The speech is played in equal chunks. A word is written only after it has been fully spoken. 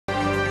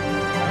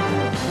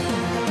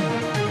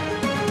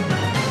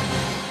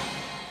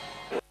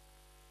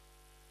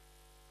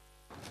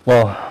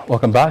Well,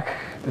 welcome back.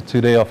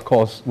 Today, of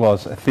course,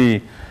 was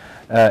the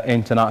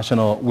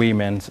International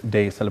Women's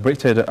Day,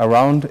 celebrated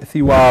around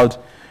the world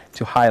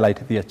to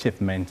highlight the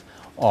achievement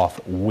of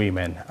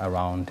women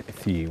around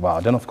the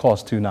world. And of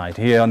course, tonight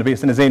here on the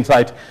Business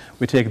Insight,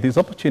 we take this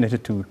opportunity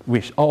to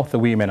wish all the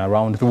women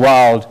around the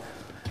world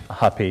a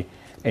happy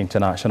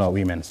International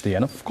Women's Day.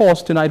 And of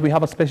course, tonight we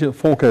have a special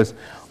focus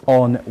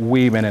on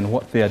women and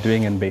what they are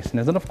doing in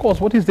business. And of course,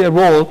 what is their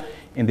role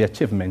in the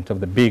achievement of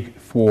the Big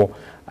Four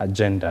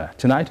agenda.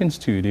 Tonight in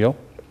studio,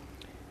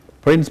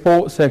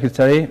 Principal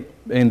Secretary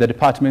in the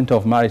Department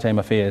of Maritime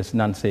Affairs,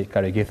 Nancy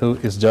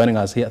Karigithu, is joining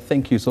us here.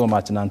 Thank you so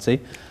much, Nancy.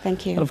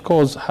 Thank you. And of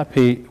course,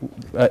 happy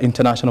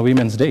International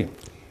Women's Day.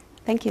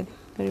 Thank you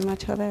very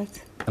much for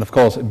that. And of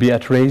course,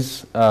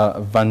 Beatrice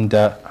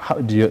Velde, how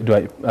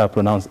do I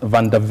pronounce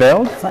Velde?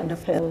 Velde.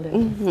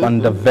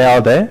 Velde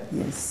Velde.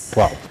 Yes.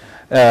 Wow.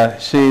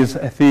 She's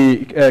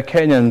the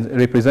Kenyan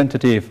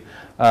representative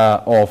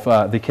of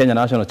the Kenya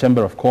National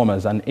Chamber of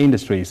Commerce and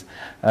Industries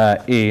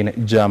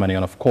in Germany,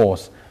 and of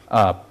course,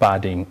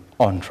 budding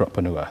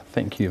entrepreneur.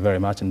 Thank you very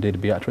much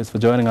indeed, Beatrice, for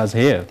joining us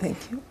here. Thank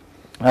you.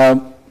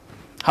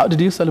 How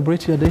did you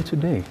celebrate your day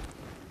today?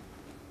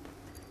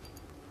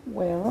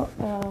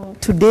 Well,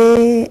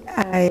 today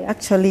I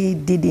actually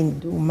didn't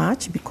do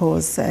much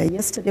because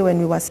yesterday when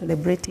we were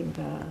celebrating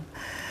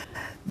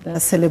the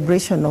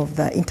celebration of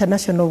the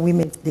International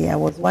Women's Day, I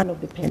was one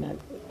of the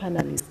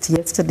panelists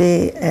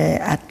yesterday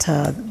at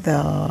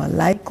the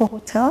Laiko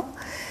Hotel.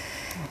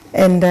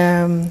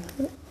 And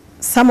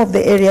some of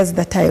the areas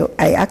that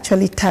I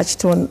actually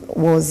touched on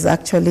was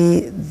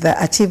actually the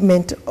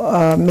achievement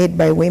made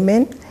by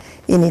women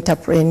in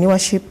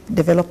entrepreneurship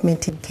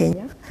development in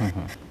Kenya.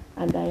 Mm-hmm.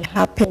 And I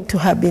happened to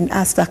have been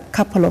asked a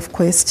couple of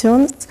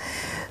questions.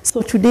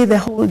 So today, the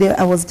whole day,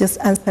 I was just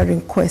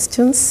answering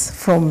questions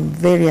from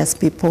various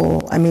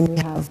people. I mean,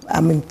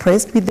 I'm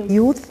impressed with the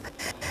youth.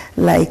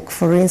 Like,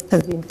 for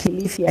instance, in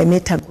Kilifi, I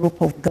met a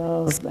group of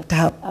girls that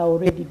are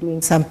already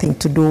doing something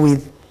to do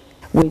with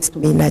waste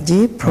to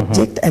energy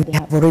project, and they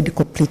have already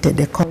completed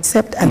the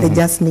concept, and they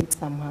just need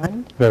some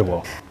hand. Very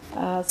well.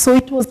 So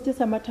it was just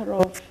a matter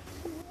of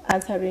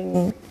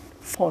answering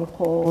phone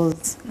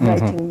calls,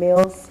 writing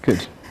mails.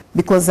 Good.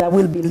 Because I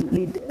will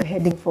be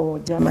heading for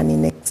Germany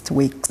next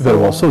week. So very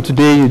well. So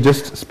today you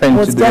just spent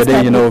the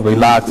day,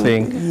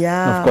 relaxing,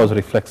 yeah, and of course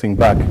reflecting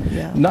back.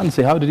 Yeah.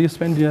 Nancy, how did you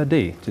spend your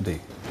day today?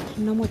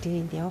 Normal day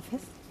in the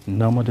office.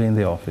 Normal day in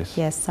the office?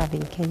 Yes,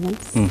 serving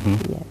Kenyans.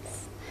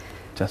 Yes.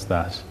 Just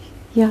that?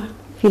 Yeah,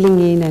 filling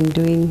in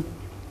and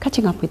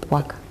catching up with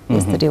work.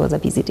 Yesterday was a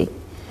busy day.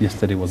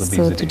 Yesterday was a busy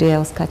day. So today I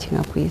was catching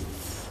up with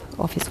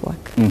office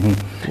work. Yeah.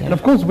 And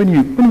of course,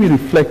 when we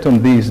reflect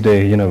on this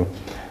day,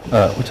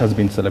 which has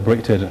been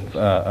celebrated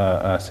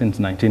since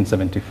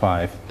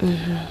 1975.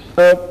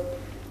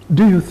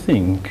 Do you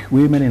think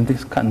women in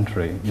this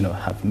country,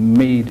 have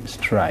made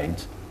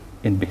strides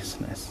in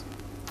business?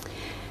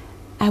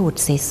 I would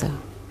say so.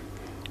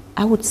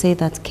 I would say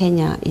that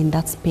Kenya, in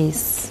that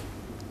space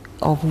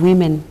of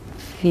women,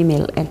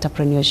 female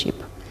entrepreneurship,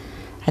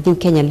 I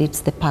think Kenya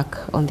leads the pack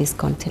on this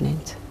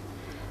continent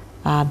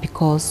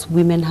because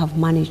women have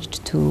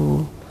managed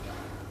to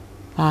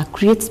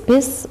create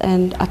space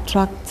and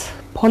attract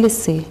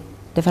policy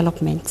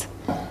development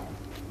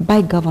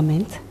by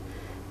government.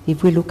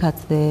 If we look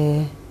at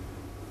the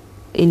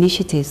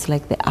initiatives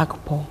like the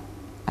AGPO,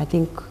 I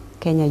think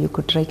Kenya, you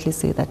could rightly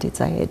say that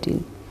it's ahead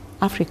in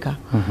Africa.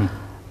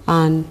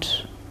 And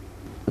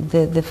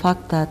the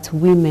fact that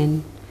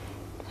women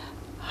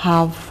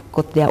have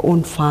got their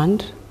own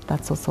fund,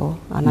 that's also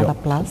another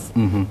plus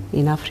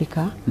in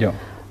Africa.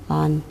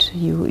 And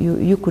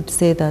you could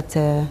say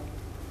that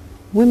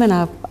women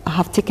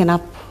have taken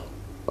up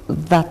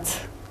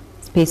that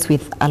space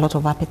with a lot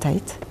of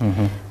appetite.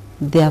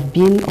 There have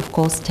been, of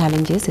course,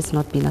 challenges. It's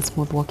not been a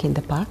smooth walk in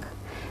the park.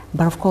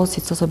 But of course,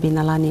 it's also been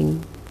a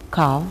learning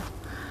curve.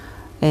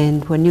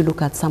 And when you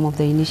look at some of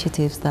the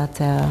initiatives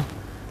that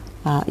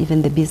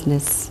even the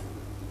business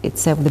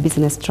itself, the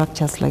business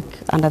structures like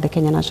under the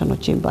Kenya National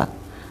Chamber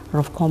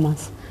of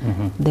Commerce,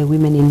 the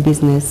women in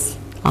business,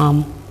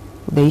 the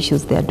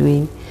issues they are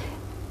doing,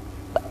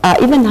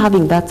 even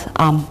having that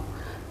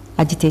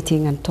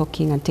agitating and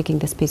talking and taking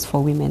the space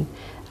for women,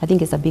 I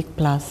think it's a big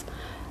plus.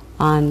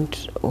 And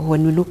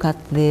when we look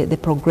at the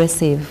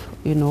progressive,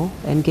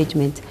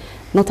 engagement,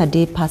 not a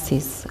day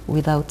passes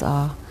without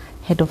a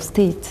head of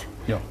state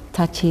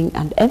touching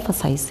and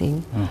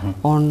emphasizing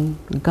on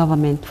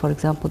government, for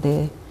example,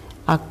 the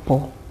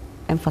AGPO,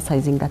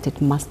 emphasizing that it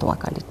must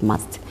work and it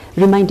must,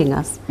 reminding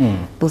us,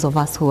 those of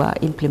us who are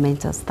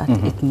implementers, that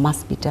it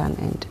must be done,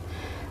 and,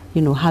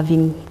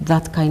 having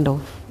that kind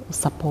of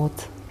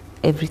support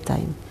every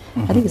time.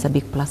 I think it's a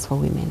big plus for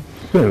women.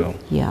 Very well.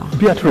 Yeah.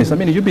 Beatrice, I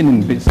mean, you've been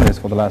in business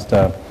for the last,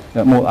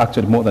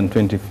 more than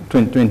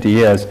 20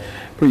 years.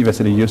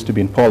 Previously, you used to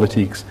be in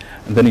politics,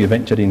 and then you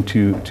ventured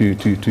into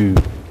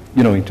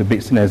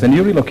business, and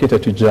you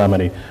relocated to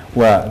Germany,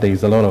 where there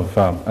is a lot of,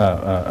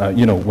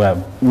 where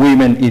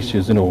women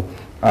issues,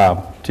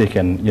 are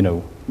taken,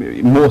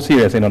 more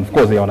serious, and of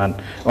course they're on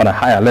a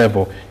higher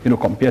level,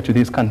 compared to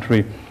this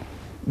country.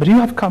 But you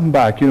have come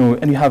back,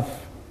 and you have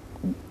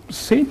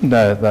seen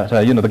that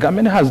the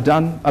government has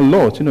done a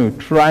lot,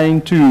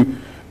 trying to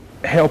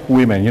help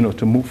women,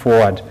 to move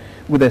forward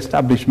with the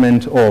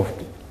establishment of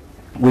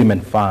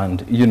Women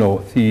Fund,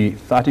 the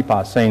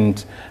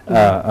 30%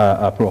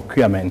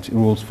 procurement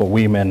rules for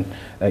women,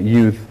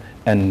 youth,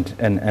 and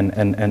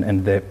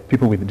the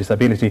people with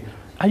disability.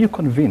 Are you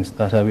convinced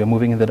that we are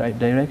moving in the right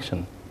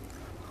direction?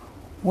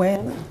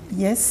 Well,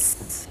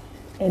 yes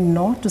and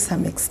no to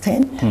some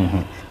extent.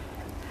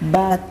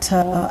 But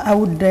I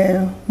would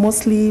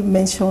mostly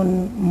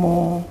mention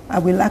more, I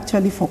will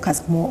actually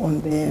focus more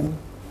on the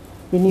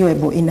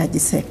renewable energy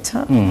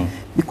sector,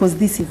 because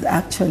this is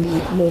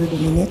actually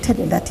male-dominated,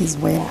 and that is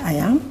where I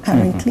am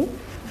currently.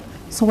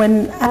 So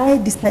when I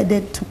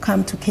decided to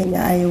come to Kenya,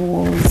 I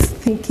was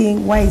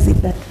thinking, what is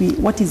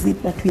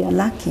it that we are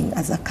lacking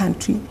as a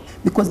country?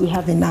 Because we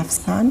have enough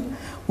sun,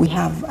 we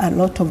have a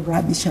lot of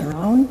rubbish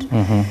around,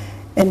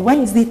 and what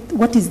is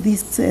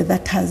this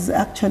that has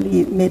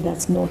actually made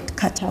us not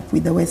catch up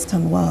with the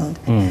Western world?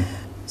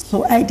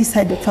 So I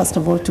decided, first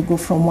of all, to go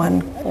from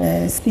one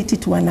city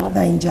to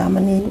another in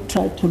Germany,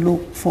 try to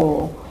look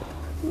for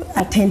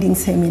attending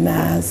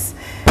seminars,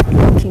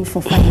 looking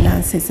for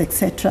finances,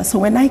 etc. So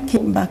when I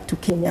came back to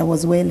Kenya, I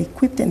was well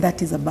equipped, and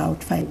that is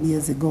about 5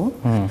 years ago.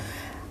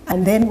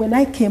 And then when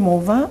I came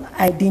over,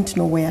 I didn't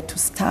know where to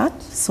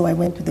start. So I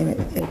went to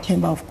the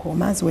Chamber of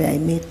Commerce, where I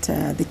met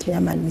the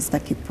chairman, Mr.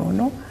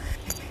 Kiprono.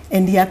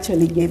 And he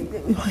actually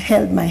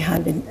held my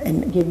hand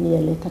and gave me a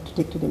letter to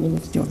take to the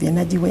Ministry of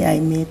Energy, where I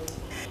met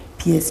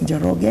P.S.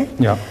 Njoroge,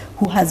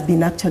 who has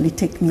been actually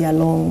taking me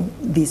along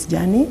this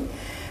journey.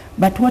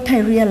 But what I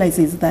realize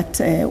is that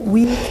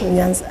we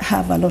Kenyans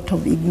have a lot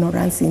of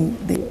ignorance in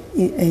the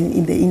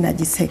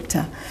energy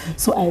sector.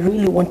 So I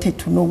really wanted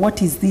to know,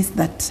 what is this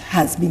that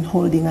has been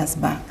holding us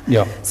back?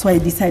 So I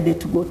decided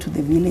to go to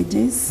the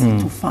villages,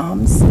 to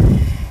farms,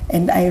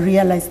 and I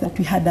realized that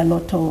we had a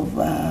lot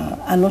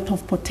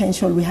of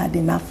potential. We had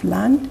enough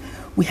land,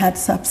 we had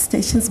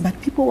substations, but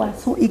people were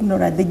so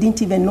ignorant. They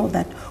didn't even know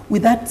that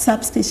with that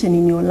substation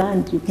in your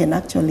land, you can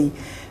actually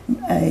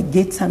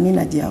get some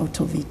energy out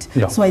of it.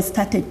 So I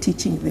started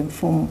teaching them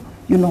from,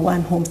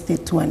 one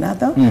homestead to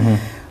another.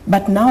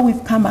 But now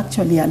we've come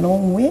actually a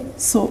long way.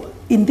 So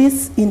in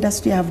this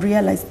industry, I've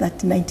realized that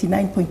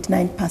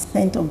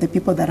 99.9% of the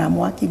people that I'm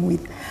working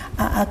with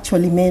are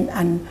actually men,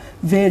 and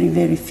very,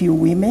 very few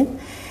women.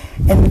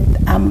 And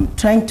I'm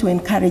trying to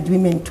encourage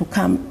women to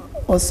come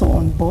also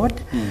on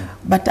board.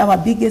 But our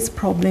biggest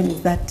problem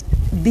is that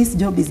this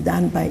job is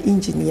done by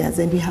engineers,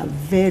 and we have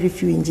very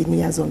few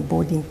engineers on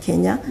board in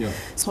Kenya.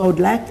 So I would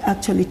like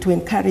actually to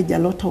encourage a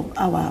lot of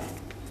our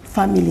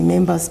family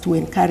members to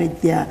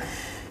encourage their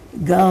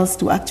girls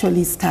to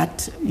actually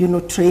start,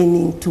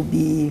 training to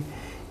be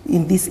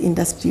in this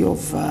industry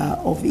of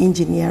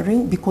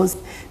engineering, because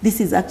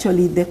this is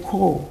actually the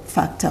core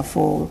factor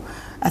for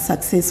a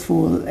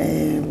successful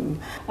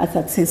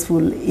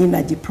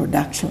energy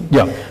production.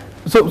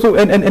 So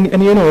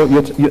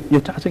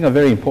you're touching a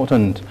very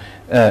important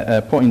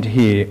point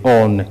here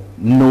on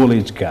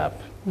knowledge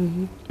gap,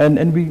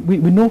 and we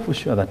know for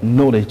sure that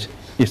knowledge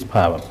is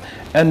power.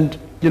 And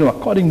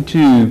according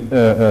to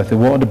the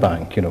World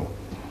Bank,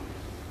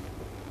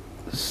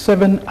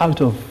 7 out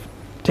of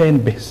 10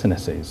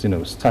 businesses,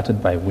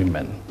 started by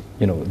women,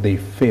 they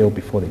fail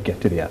before they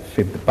get to their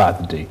 5th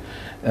birthday,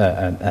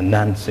 and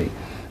Nancy.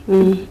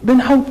 Then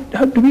how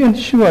do we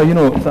ensure,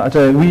 that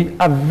we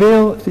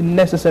avail the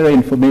necessary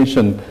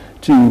information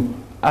to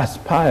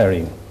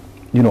aspiring,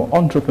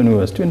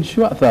 entrepreneurs, to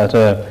ensure that,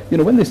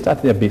 when they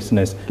start their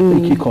business, they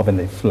kick off and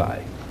they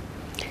fly?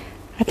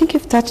 I think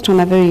you've touched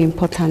on a very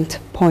important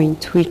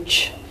point,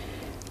 which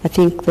I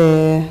think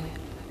the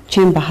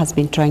Chamber has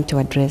been trying to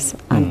address,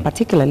 and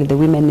particularly the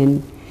women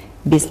in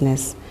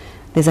business.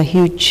 There's a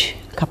huge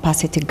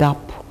capacity gap,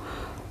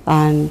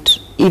 and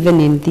even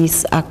in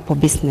this act for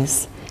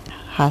business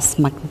has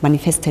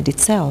manifested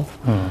itself,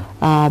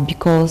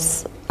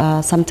 because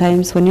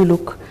sometimes when you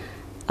look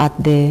at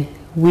the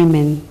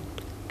women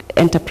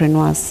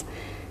entrepreneurs,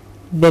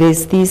 there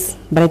is this,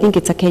 but I think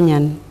it's a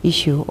Kenyan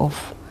issue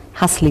of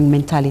hustling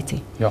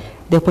mentality.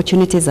 The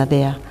opportunities are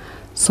there,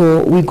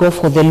 so we go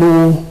for the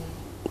low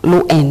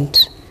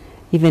end,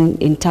 even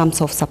in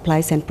terms of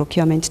supplies and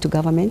procurement to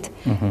government.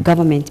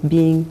 Government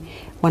being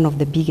one of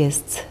the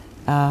biggest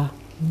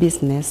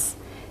business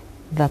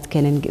that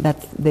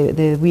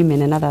the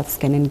women and others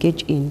can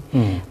engage in.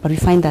 But we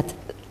find that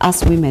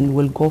us women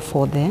will go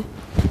for the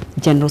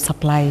general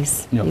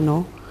supplies,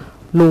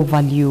 low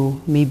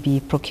value, maybe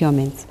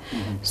procurement.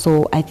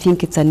 So I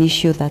think it's an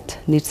issue that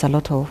needs a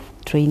lot of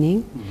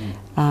training,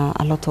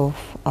 a lot of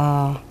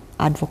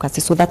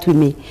advocacy, so that we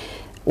may,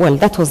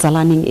 that was a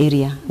learning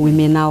area. We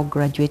may now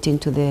graduate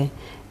into the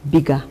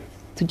bigger,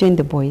 to join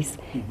the boys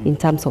in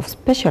terms of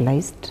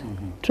specialized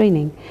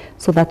training,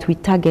 so that we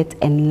target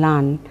and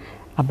learn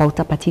about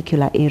a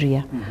particular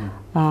area.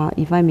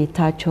 If I may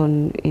touch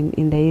on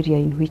in the area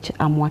in which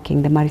I'm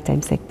working, the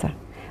maritime sector,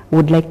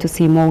 would like to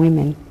see more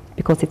women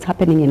because it's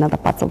happening in other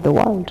parts of the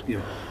world.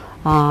 Yeah.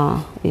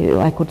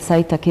 I could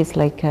cite a case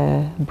like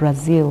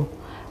Brazil,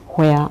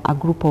 where a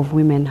group of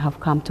women have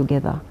come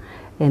together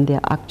and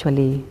they're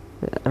actually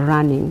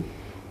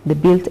they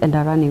built and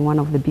are running one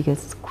of the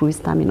biggest cruise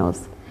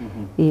terminals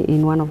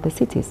in one of the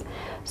cities.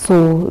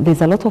 So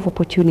there's a lot of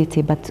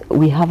opportunity, but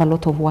we have a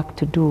lot of work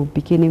to do,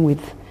 beginning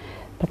with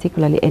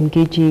particularly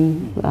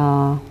engaging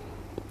the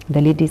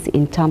ladies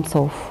in terms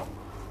of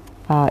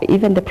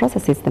even the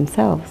processes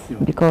themselves,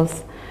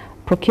 because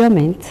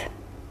procurement,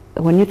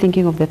 when you're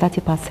thinking of the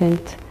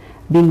 30%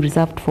 being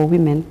reserved for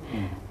women,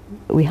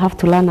 we have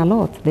to learn a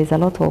lot. There's a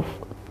lot of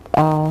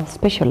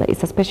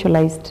it's a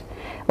specialized,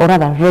 or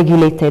rather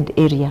regulated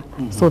area,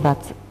 so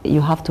that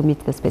you have to meet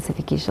the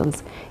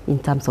specifications in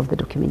terms of the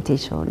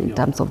documentation, in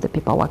terms of the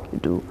paperwork you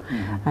do,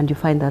 and you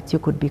find that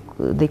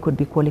they could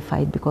be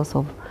qualified because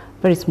of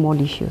very small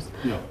issues.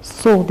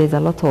 So there's a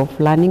lot of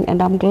learning,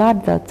 and I'm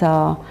glad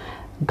that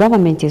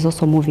government is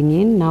also moving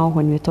in now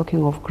when we're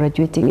talking of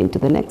graduating into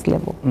the next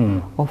level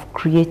of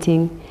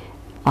creating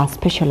a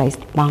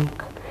specialized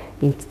bank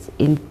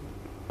in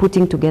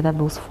putting together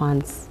those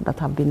funds that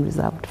have been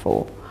reserved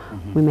for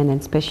women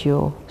and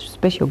special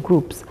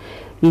groups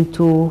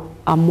into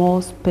a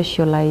more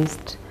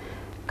specialized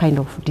kind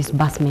of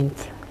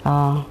disbursement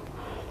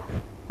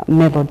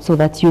method, so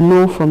that you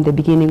know from the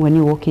beginning when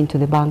you walk into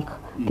the bank,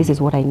 this is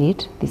what I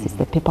need, this is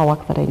the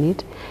paperwork that I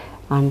need,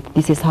 and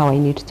this is how I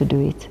need to do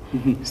it.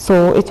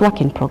 So it's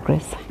work in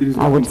progress,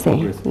 I would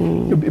say.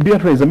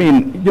 Beatrice, I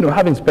mean,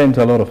 having spent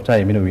a lot of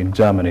time, in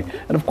Germany,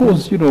 and of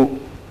course,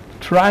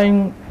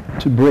 trying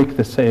to break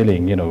the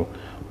ceiling,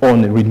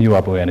 on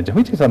renewable energy,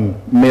 which is a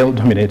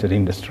male-dominated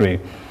industry.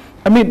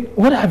 I mean,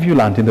 what have you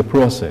learned in the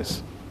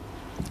process?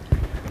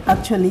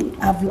 Actually,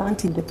 I've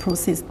learned in the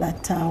process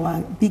that our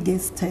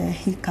biggest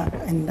hiccup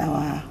and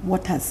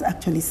what has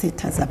actually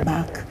set us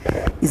back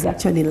is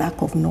actually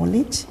lack of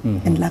knowledge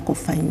and lack of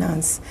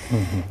finance.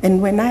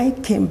 And when I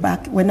came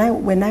back, when I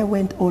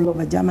went all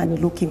over Germany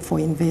looking for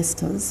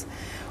investors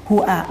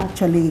who are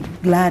actually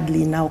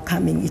gladly now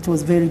coming, it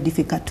was very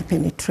difficult to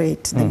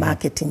penetrate the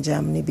market in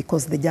Germany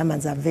because the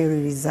Germans are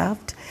very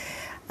reserved.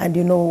 And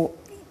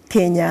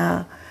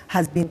Kenya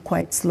has been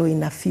quite slow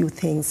in a few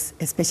things,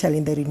 especially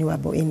in the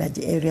renewable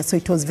energy area. So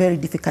it was very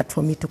difficult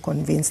for me to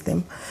convince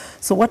them.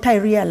 So what I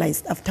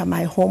realized after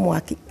my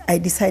homework, I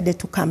decided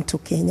to come to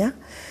Kenya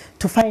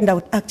to find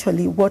out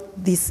actually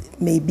what this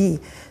may be.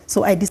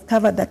 So I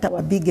discovered that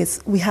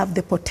we have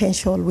the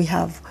potential, we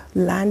have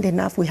land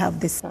enough, we have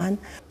the sun,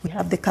 we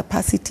have the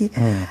capacity,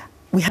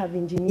 we have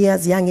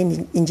engineers, young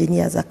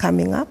engineers are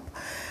coming up.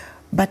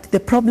 But the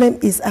problem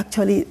is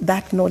actually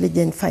that knowledge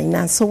and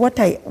finance. So what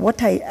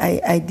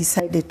I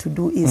decided to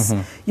do is,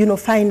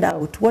 find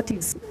out what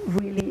is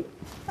really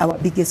our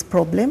biggest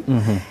problem.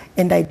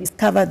 And I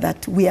discovered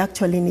that we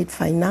actually need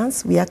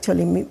finance, we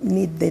actually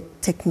need the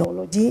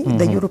technology,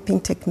 the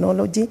European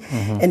technology,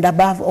 and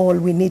above all,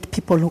 we need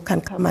people who can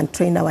come and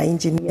train our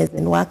engineers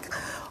and work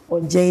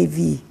on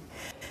JV.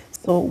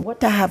 So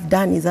what I have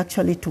done is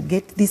actually to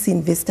get these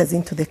investors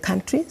into the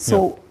country.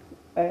 So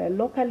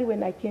locally,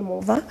 when I came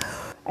over,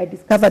 I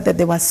discovered that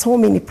there were so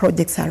many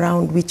projects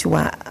around which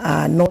were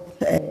not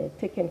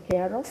taken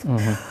care of,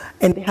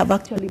 and they have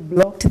actually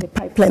blocked the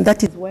pipeline.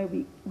 That is why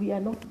we are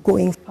not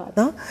going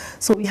further.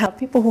 So we have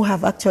people who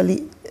have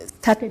actually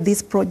started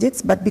these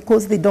projects, but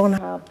because they don't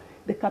have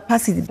the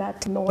capacity,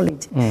 that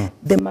knowledge,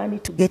 the money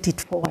to get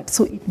it forward,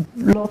 so it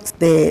blocks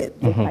the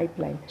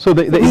pipeline. So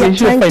the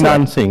issue of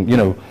financing,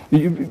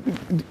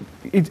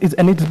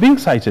 it's being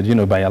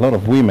cited, by a lot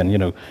of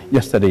women.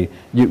 Yesterday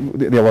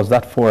there was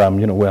that forum,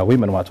 where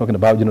women were talking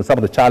about, some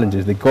of the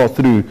challenges they go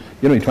through,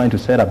 trying to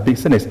set up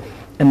business,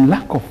 and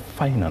lack of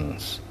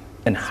finance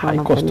and high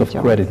cost of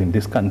credit in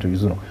these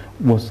countries,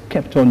 was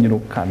kept on,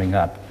 coming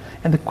up.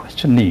 And the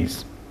question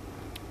is,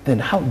 then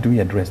how do we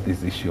address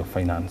this issue of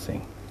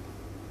financing?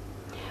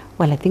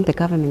 Well, I think the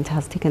government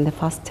has taken the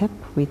first step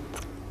with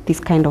this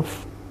kind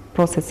of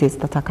processes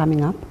that are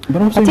coming up.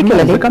 But also,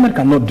 the government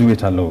cannot do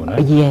it alone.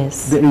 Right?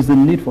 Yes. There is a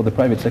need for the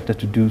private sector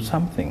to do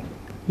something.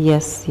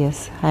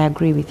 Yes, I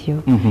agree with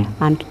you.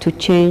 And to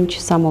change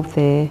some of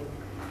the,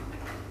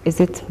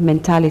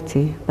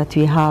 mentality that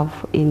we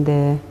have in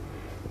the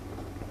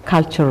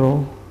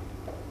cultural,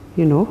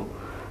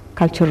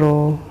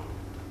 cultural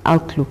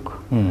outlook,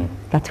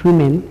 that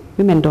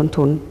women don't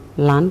own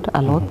land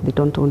a lot, they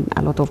don't own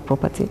a lot of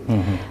property.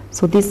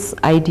 So this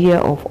idea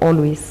of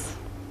always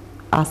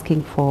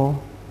asking for,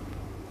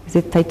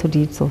 title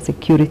deeds or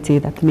security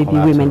that maybe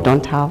women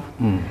don't have,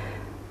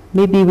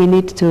 maybe we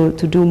need to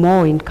do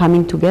more in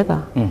coming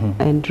together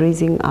and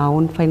raising our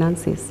own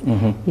finances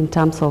in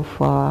terms of,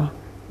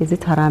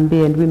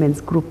 Harambee and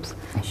women's groups.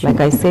 Like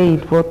I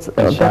said,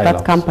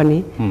 that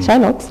company,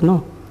 Shylocks?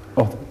 No.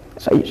 Oh,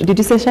 did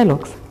you say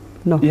Shylocks?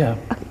 No. Yeah.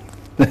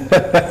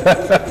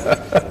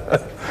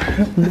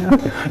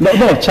 No,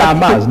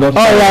 Chamas. Not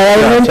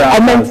I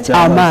meant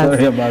Chamas.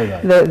 Sorry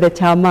about that. The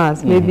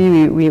Chamas.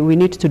 Maybe we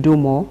need to do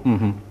more,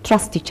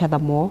 trust each other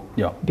more,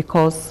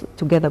 because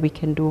together we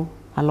can do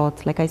a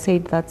lot. Like I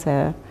said, that's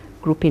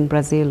group in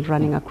Brazil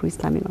running a cruise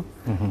terminal.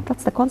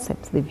 That's the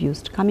concept they've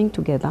used, coming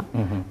together,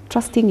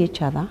 trusting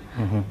each other,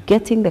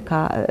 getting the,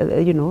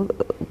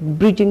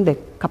 bridging the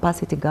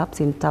capacity gaps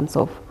in terms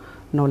of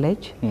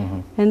knowledge,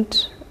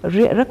 and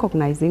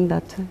recognizing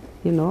that,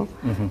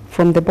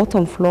 from the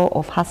bottom floor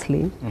of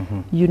hustling,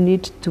 you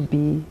need to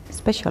be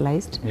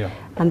specialized,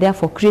 and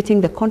therefore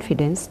creating the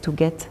confidence to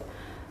get,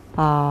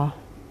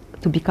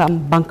 to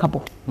become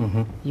bankable,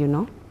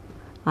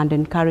 and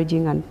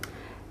encouraging and,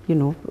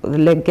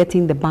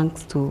 getting the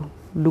banks to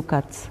look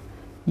at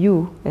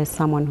you as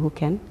someone who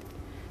can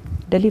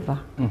deliver,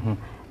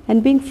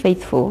 and being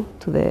faithful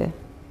to the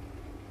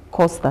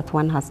course that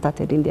one has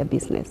started in their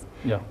business,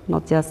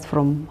 not just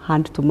from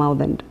hand to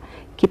mouth and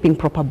keeping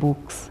proper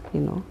books,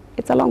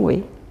 It's a long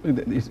way.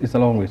 It's a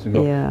long way to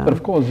go. But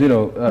of course,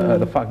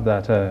 the fact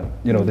that,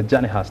 the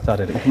journey has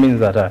started, it means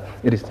that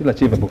it is still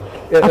achievable.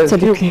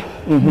 Absolutely.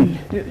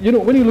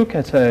 When you look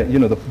at,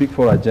 the Big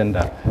Four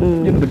agenda,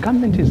 the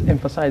government is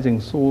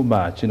emphasizing so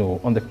much,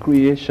 on the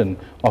creation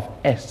of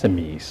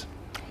SMEs.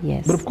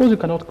 Yes. But of course, you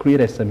cannot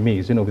create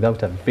SMEs,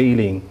 without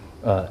availing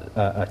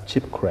a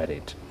cheap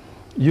credit.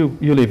 You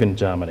live in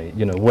Germany,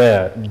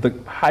 where the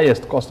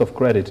highest cost of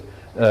credit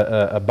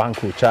a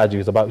bank will charge you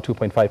is about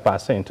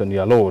 2.5% on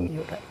your loan.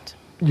 You're right.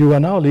 You are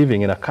now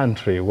living in a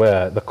country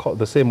where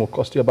the same will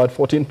cost you about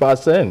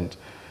 14%.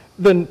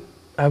 Then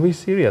are we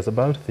serious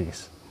about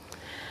this?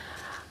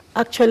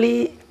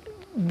 Actually,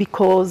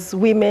 because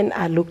women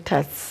are looked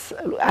at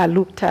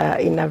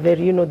in a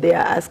very, they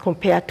are, as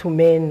compared to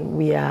men,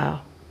 we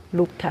are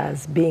looked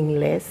as being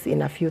less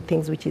in a few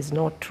things, which is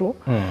not true.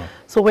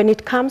 So when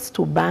it comes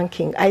to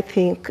banking, I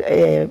think,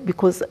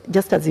 because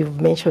just as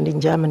you've mentioned, in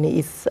Germany,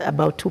 it's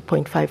about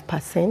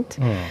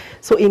 2.5%.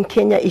 So in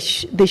Kenya,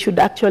 they should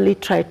actually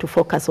try to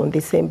focus on the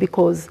same,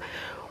 because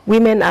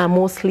women are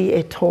mostly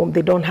at home.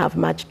 They don't have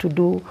much to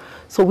do.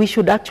 So we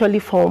should actually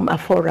form a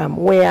forum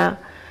where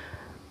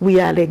we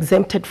are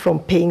exempted from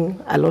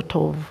paying a lot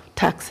of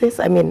taxes.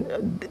 I mean,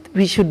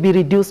 we should be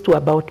reduced to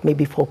about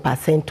maybe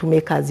 4% to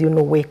make us,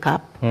 wake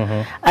up.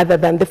 Other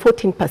than the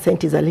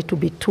 14% is a little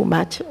bit too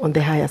much on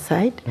the higher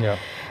side.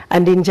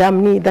 And in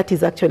Germany, that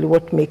is actually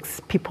what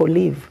makes people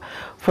live.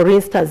 For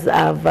instance,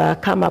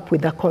 I've come up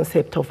with the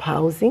concept of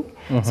housing.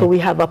 So we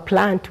have a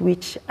plant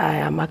which I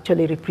am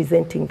actually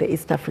representing the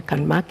East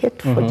African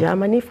market for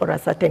Germany for a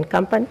certain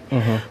company.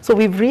 So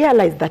we've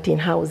realized that in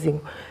housing,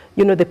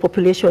 the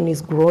population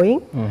is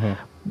growing,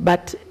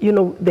 but,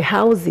 the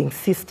housing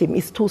system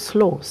is too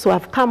slow. So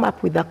I've come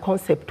up with a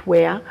concept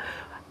where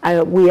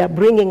we are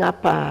bringing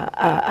up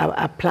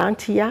a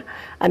plant here,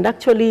 and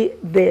actually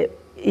the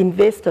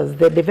investors,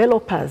 the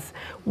developers,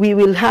 we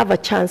will have a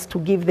chance to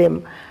give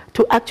them,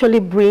 to actually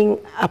bring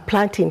a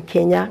plant in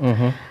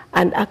Kenya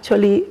and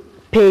actually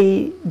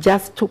pay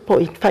just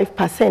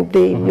 2.5%.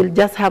 They will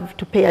just have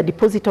to pay a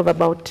deposit of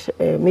about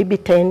maybe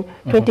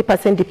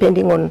 20%,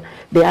 depending on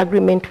the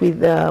agreement with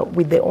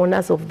the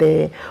owners of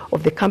the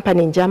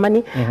company in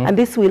Germany. And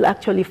this will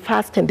actually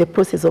fasten the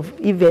process of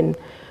even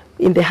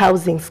in the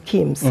housing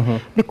schemes,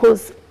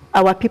 because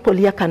our people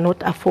here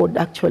cannot afford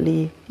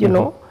actually,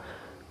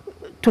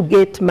 to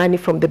get money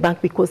from the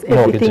bank, because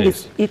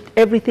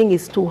everything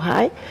is too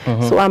high.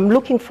 So I'm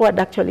looking forward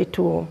actually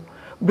to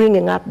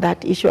bringing up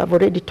that issue. I've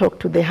already talked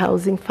to the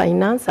housing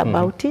finance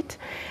about it,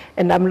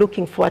 and I'm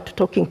looking forward to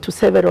talking to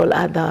several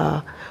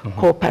other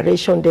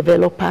cooperation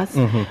developers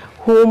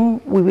whom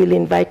we will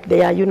invite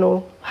there,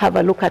 have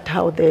a look at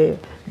how the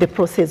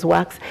process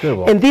works.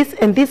 And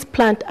this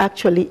plant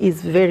actually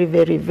is very,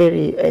 very,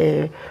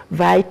 very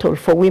vital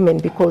for women,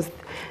 because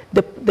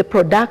the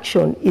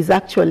production is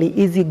actually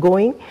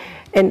easygoing,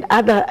 and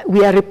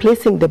we are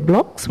replacing the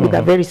blocks with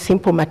a very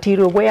simple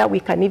material where we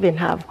can even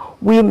have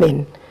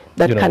women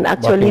that can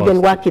actually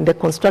even work in the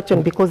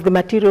construction, because the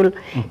material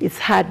is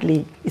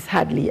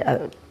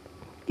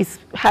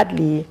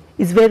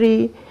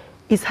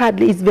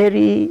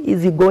very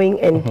easygoing,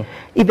 and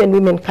even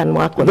women can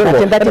work on that.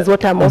 And that is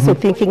what I'm also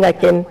thinking I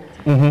can.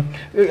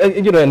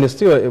 And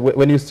still,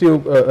 when you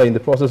still in the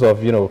process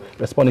of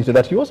responding to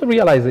that, you also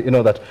realize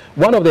that that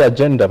one of the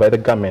agenda by the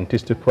government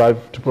is to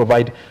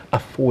provide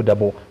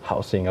affordable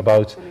housing,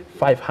 about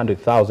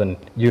 500,000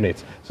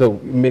 units. So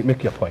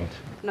make your point.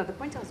 No, the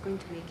point I was going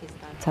to make is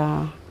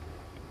that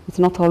it's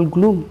not all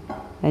gloom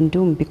and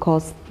doom,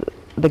 because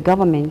the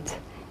government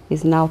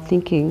is now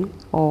thinking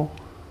or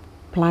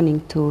planning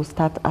to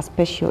start a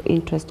special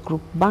interest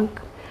group bank,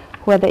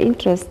 where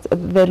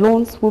the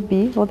loans will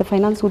be, or the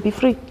finance will be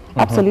free,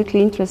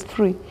 absolutely interest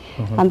free.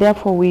 And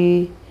therefore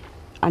we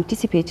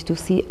anticipate to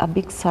see a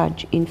big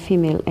surge in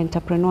female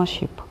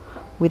entrepreneurship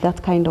with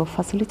that kind of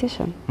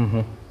facilitation.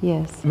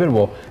 Yes. Very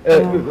well.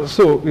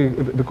 So,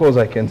 because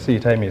I can see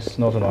time is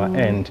not on our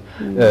end,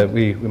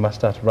 we must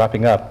start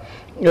wrapping up.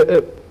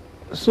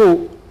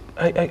 So,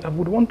 I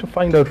would want to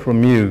find out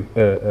from you,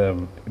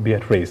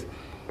 Beatrice.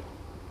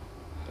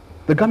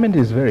 The government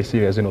is very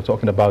serious,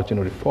 talking about,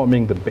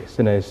 reforming the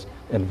business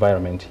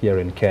environment here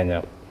in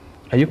Kenya.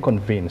 Are you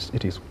convinced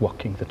it is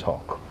walking the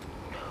talk?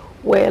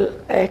 Well,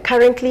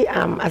 currently,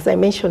 as I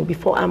mentioned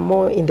before, I'm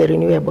more in the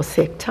renewable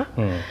sector.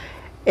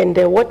 And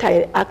what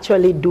I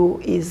actually do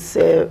is,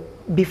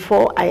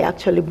 before I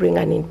actually bring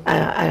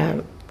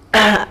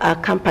a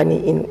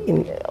company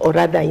or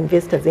rather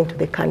investors into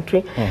the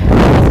country,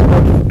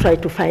 try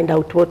to find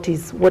out what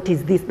is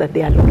this that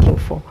they are looking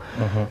for.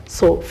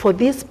 So for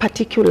this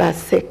particular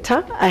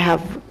sector, I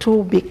have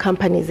 2 big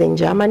companies in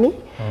Germany.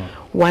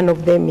 One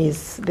of them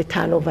is, the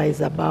turnover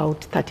is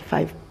about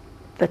 35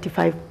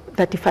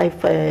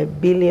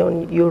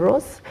 billion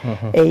euros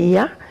a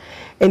year.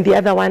 And the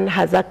other one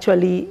has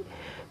actually,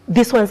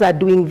 these ones are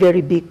doing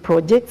very big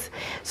projects.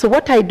 So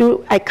what I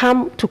do, I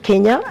come to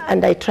Kenya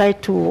and I try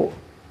to,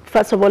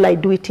 first of all, I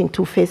do it in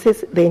 2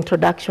 phases. The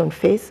introduction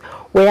phase,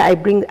 where I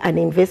bring an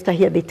investor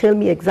here, they tell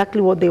me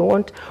exactly what they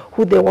want,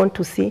 who they want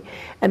to see.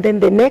 And then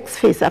the next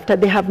phase, after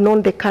they have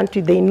known the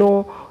country, they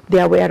know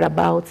their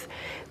whereabouts,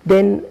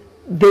 then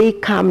they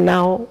come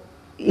now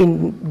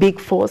in big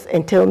force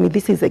and tell me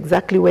this is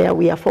exactly where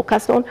we are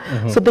focused on.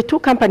 So the 2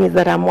 companies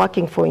that I'm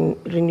working for in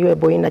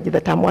renewable energy,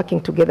 that I'm working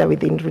together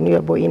with in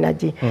renewable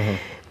energy,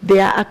 they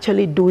are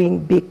actually doing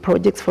big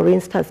projects. For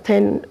instance,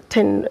 10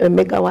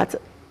 megawatts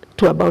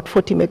to about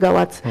 40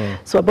 megawatts.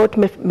 So about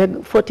 40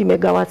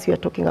 megawatts, we are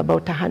talking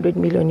about $100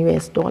 million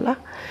US.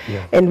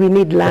 And we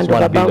need land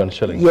of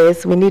about,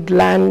 yes, we need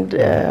land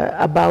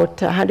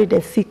about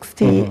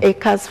 160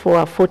 acres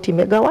for 40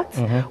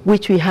 megawatts,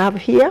 which we have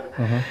here.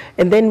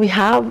 And then we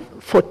have,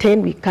 for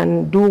 10, we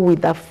can do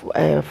with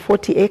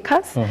 40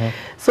 acres.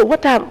 So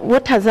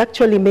what has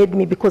actually made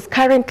me, because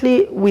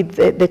currently with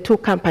the 2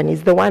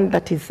 companies, the one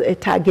that is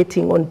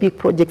targeting on big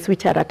projects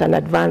which are at an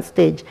advanced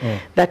stage,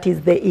 that is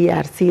the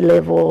ERC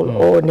level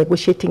or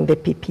negotiating the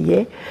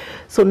PPA.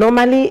 So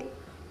normally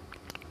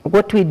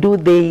what we do,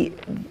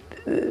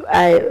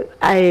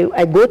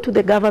 I go to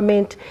the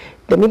government,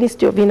 the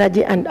Ministry of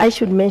Energy, and I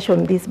should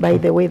mention this, by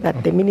the way,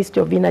 that the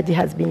Ministry of Energy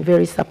has been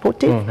very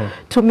supportive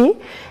to me.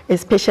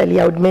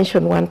 Especially, I would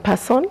mention one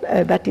person,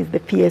 that is the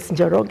PS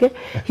Njoroge.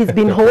 He's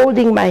been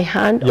holding my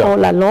hand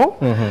all along.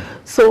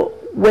 So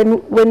when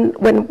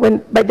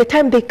by the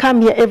time they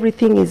come here,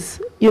 everything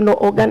is,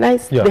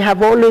 organized. They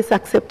have always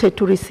accepted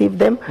to receive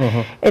them.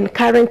 And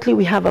currently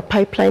we have a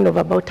pipeline of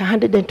about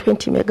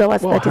 120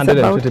 megawatts. That is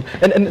about.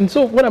 And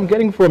so what I'm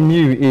getting from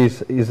you is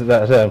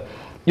that,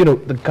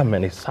 the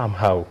government is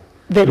somehow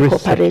very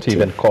receptive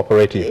and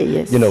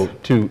cooperative,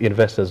 to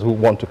investors who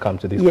want to come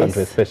to this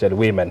country, especially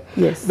women.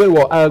 Very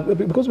well.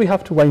 Because we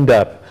have to wind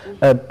up,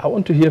 I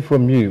want to hear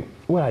from you.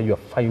 What are your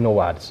final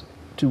words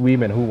to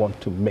women who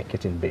want to make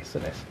it in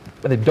business,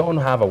 but they don't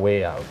have a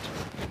way out?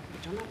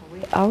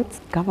 Out,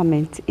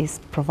 government is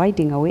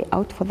providing a way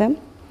out for them.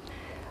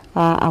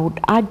 I would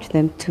urge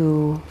them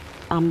to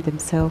arm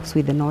themselves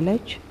with the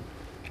knowledge,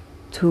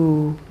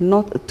 to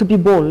be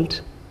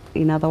bold,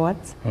 in other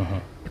words,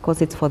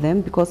 because it's for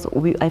them. Because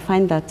I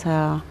find that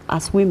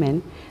as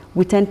women,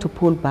 we tend to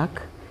pull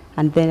back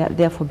and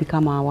therefore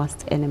become our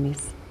worst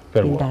enemies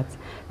in that.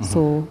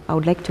 So I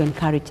would like to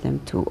encourage them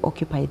to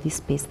occupy this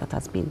space that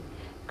has been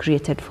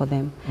created for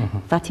them.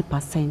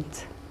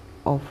 30%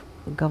 of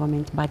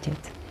government budget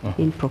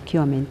in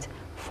procurement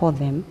for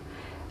them,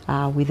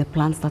 with the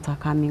plans that are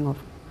coming of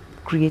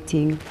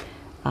creating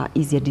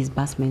easier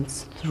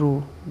disbursements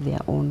through their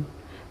own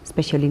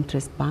special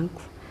interest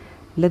banks.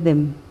 Let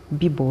them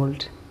be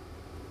bold,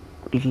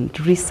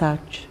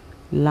 research,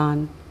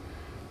 learn,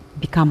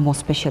 become more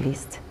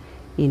specialists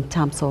in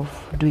terms of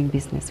doing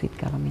business with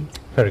government.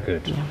 Very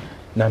good.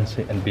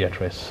 Nancy and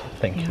Beatrice,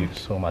 thank you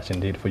so much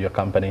indeed for your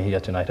company here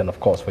tonight, and of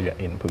course for your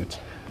input.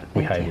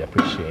 We highly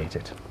appreciate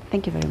it.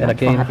 Thank you very much. And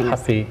again,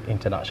 happy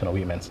International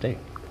Women's Day.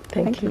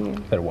 Thank you.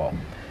 Very well.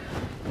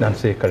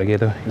 Nancy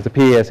Karigithu is the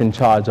PS in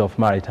charge of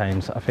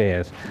Maritime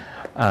Affairs,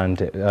 and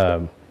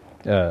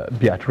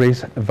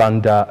Beatrice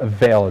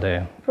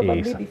Velde.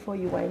 Probably before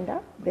you wind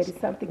up, there is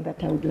something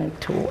that I would like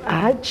to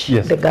urge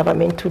the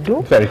government to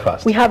do. Very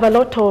fast. We have a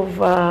lot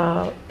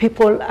of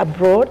people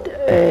abroad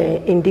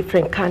in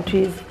different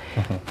countries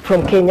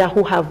from Kenya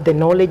who have the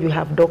knowledge. We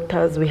have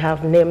doctors, we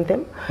have named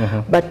them,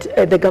 but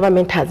the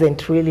government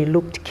hasn't really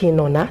looked keen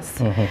on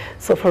us.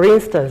 So for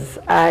instance,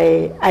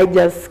 I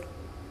just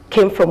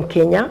came from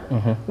Kenya,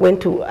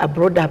 went to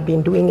abroad. I've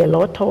been doing a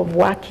lot of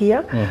work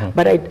here,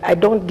 but I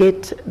don't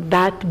get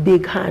that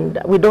big hand.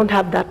 We don't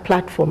have that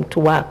platform to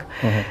work.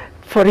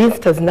 For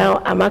instance,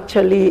 now I'm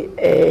actually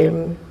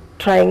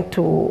trying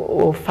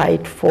to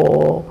fight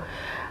for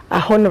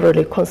a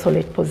honorary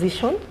consulate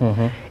position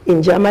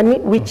in Germany,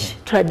 which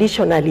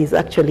traditionally is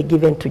actually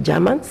given to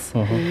Germans.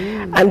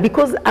 And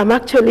because I'm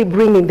actually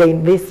bringing the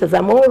investors,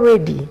 I'm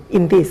already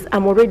in this,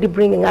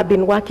 I've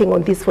been working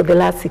on this for the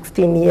last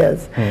 16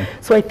 years.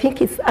 So I think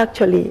it's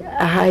actually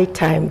a high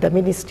time the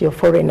Ministry of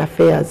Foreign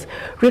Affairs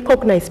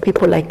recognize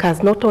people like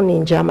us, not only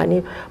in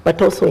Germany,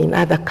 but also in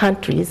other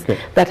countries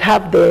that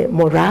have the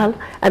morale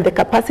and the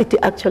capacity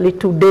actually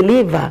to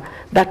deliver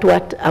that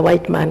what a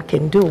white man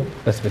can do.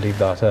 Let's believe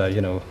that,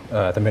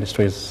 the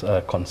ministry is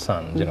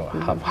concerned,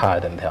 have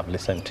heard and they have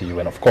listened to you,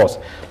 and of course,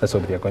 that's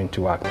what we are going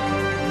to work.